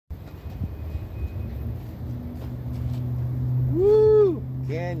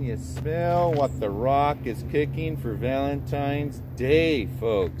Can you smell what the rock is cooking for Valentine's Day,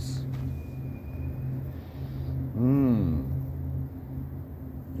 folks?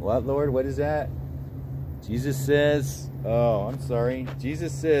 What, Lord? What is that? Jesus says, oh, I'm sorry.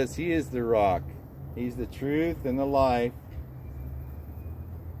 Jesus says he is the rock. He's the truth and the life.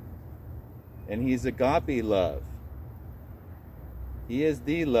 And he's agape love. He is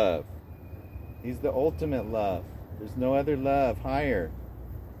the love. He's the ultimate love. There's no other love higher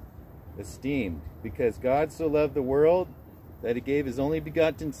esteemed, because God so loved the world that he gave his only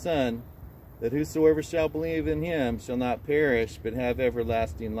begotten Son, that whosoever shall believe in him shall not perish but have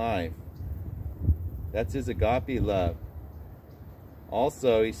everlasting life. That's his agape love.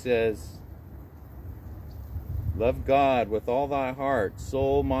 Also, he says, love God with all thy heart,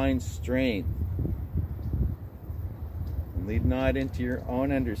 soul, mind, strength, and lead not into your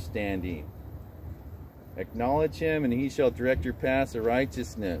own understanding. Acknowledge him, and he shall direct your paths of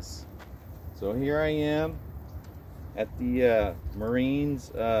righteousness. So here I am at the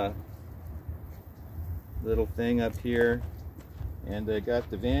Marines little thing up here, and I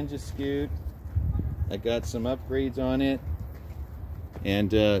got the Vanjascoot. I got some upgrades on it,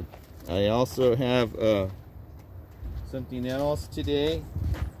 and I also have something else today.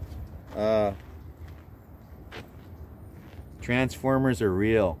 Transformers are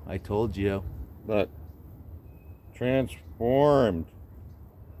real, I told you. But transformed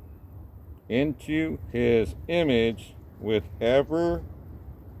into his image with ever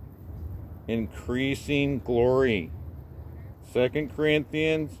increasing glory. 2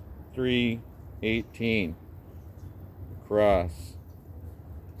 Corinthians 3:18. Cross.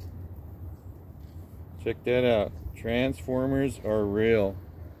 Check that out. Transformers are real.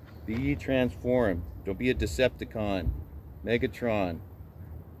 Be ye transformed. Don't be a Decepticon, Megatron,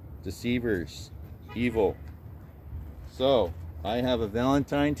 deceivers, evil. So, I have a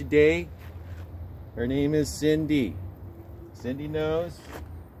Valentine today. Her name is Cindy. Cindy knows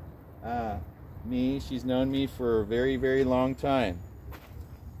me. She's known me for a very, very long time.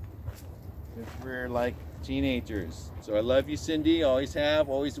 Since we're like teenagers. So I love you, Cindy. Always have,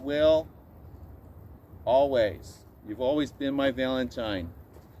 always will. Always. You've always been my Valentine.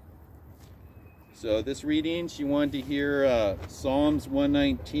 So this reading, she wanted to hear Psalms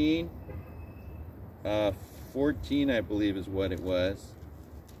 119. 14, I believe, is what it was.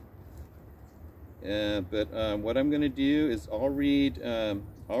 But what I'm going to do is I'll read a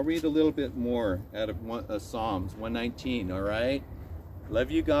little bit more out of Psalms 119. All right.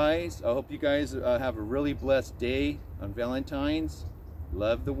 Love you guys. I hope you guys have a really blessed day on Valentine's.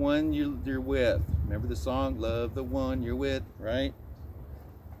 Love the one you're with. Remember the song, "Love the one you're with," right?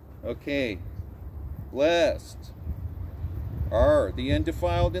 Okay. Blessed are the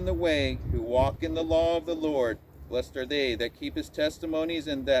undefiled in the way, who walk in the law of the Lord. Blessed are they that keep his testimonies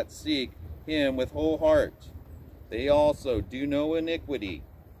and that seek him with whole heart. They also do no iniquity.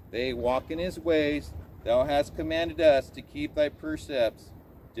 They walk in his ways. Thou hast commanded us to keep thy precepts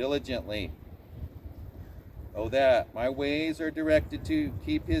diligently. O that my ways are directed to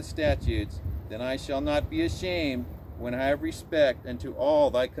keep his statutes, then I shall not be ashamed when I have respect unto all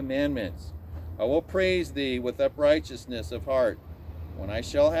thy commandments. I will praise thee with uprightness of heart. When I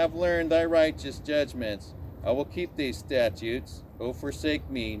shall have learned thy righteous judgments, I will keep these statutes. O forsake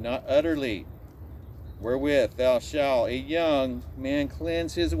me not utterly. Wherewith thou shalt a young man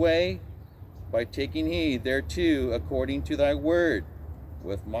cleanse his way? By taking heed thereto according to thy word.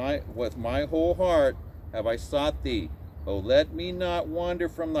 With my whole heart have I sought thee. O let me not wander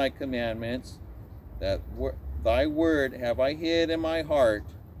from thy commandments. Thy word have I hid in my heart,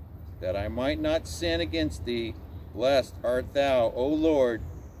 that I might not sin against thee. Blessed art thou, O Lord.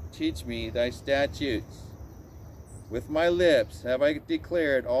 Teach me thy statutes. With my lips have I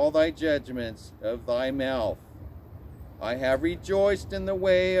declared all thy judgments of thy mouth. I have rejoiced in the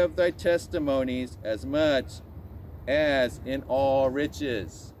way of thy testimonies as much as in all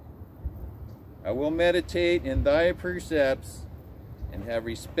riches. I will meditate in thy precepts and have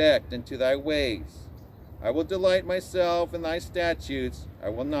respect unto thy ways. I will delight myself in thy statutes. I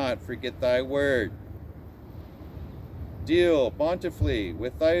will not forget thy word. Deal bountifully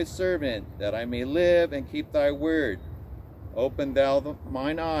with thy servant, that I may live and keep thy word. Open thou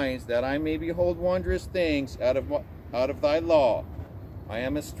mine eyes, that I may behold wondrous things out of thy law. I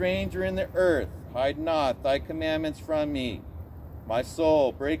am a stranger in the earth. Hide not thy commandments from me. My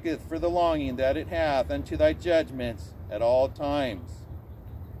soul breaketh for the longing that it hath unto thy judgments at all times.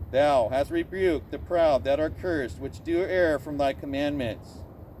 Thou hast rebuked the proud that are cursed, which do err from thy commandments.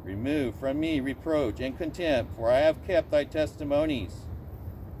 Remove from me reproach and contempt, for I have kept thy testimonies.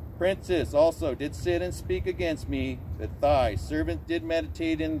 princes also did sit and speak against me, but thy servant did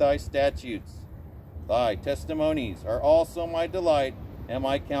meditate in thy statutes. Thy testimonies are also my delight and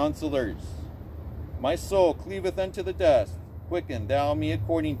my counselors. My soul cleaveth unto the dust. Quicken thou me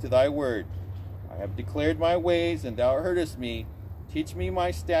according to thy word. I have declared my ways, and thou heardest me. Teach me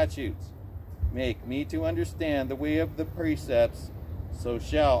my statutes. Make me to understand the way of the precepts. So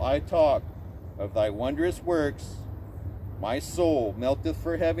shall I talk of thy wondrous works. My soul melteth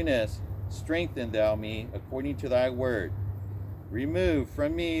for heaviness. Strengthen thou me according to thy word. Remove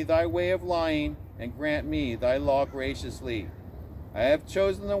from me thy way of lying, and grant me thy law graciously. I have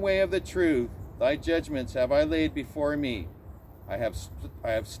chosen the way of the truth. Thy judgments have I laid before me. I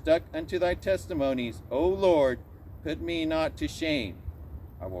have stuck unto thy testimonies. O Lord, put me not to shame.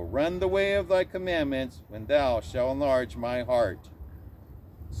 I will run the way of thy commandments when thou shalt enlarge my heart.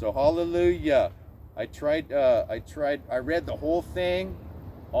 So hallelujah. I read the whole thing,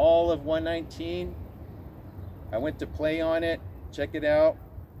 all of 119. I went to play on it. Check it out.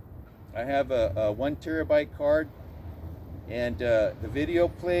 I have a 1 terabyte card, and the video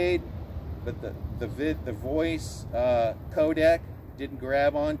played, but the voice codec didn't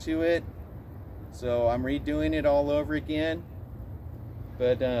grab onto it, so I'm redoing it all over again.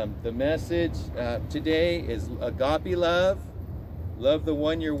 But the message today is agape love. Love the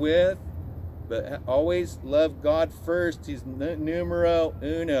one you're with, but always love God first. He's numero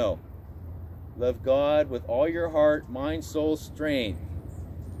uno. Love God with all your heart, mind, soul, strength,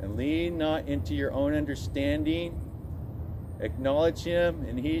 and lean not into your own understanding. Acknowledge him,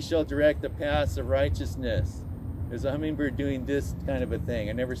 and he shall direct the paths of righteousness. There's a hummingbird doing this kind of a thing.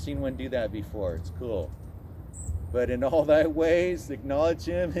 I've never seen one do that before. It's cool. But in all thy ways, acknowledge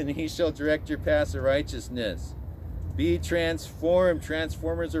him, and he shall direct your paths of righteousness. Be transformed.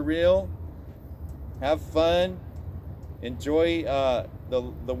 Transformers are real. Have fun. Enjoy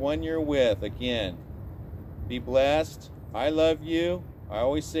the one you're with. Again, be blessed. I love you. I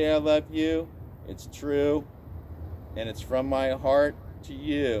always say I love you. It's true. And it's from my heart to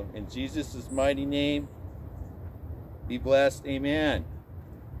you. In Jesus' mighty name, be blessed. Amen.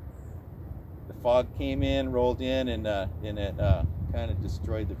 The fog came in, rolled in, and it kind of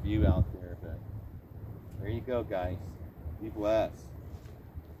destroyed the view out there. But there you go, guys. Be blessed.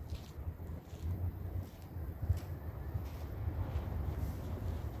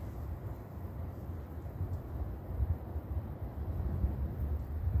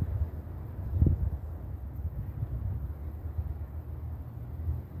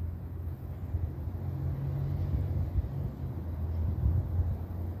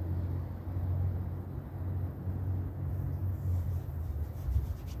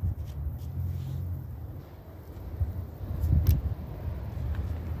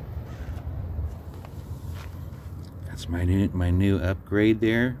 That's my new upgrade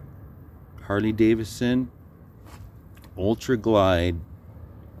there. Harley Davidson Ultra Glide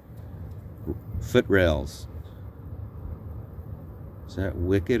foot rails. Is that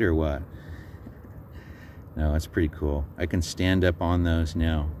wicked or what? No, that's pretty cool. I can stand up on those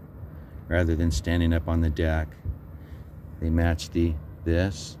now rather than standing up on the deck. They match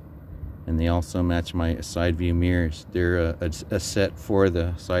this, and they also match my side view mirrors. They're a set for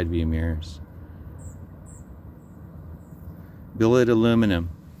the side view mirrors. Billet aluminum.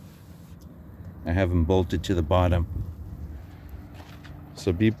 I have them bolted to the bottom.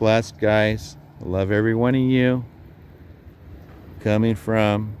 So be blessed, guys. I love every one of you. Coming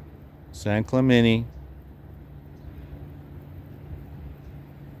from San Clemente.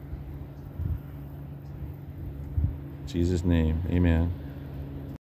 In Jesus' name, amen.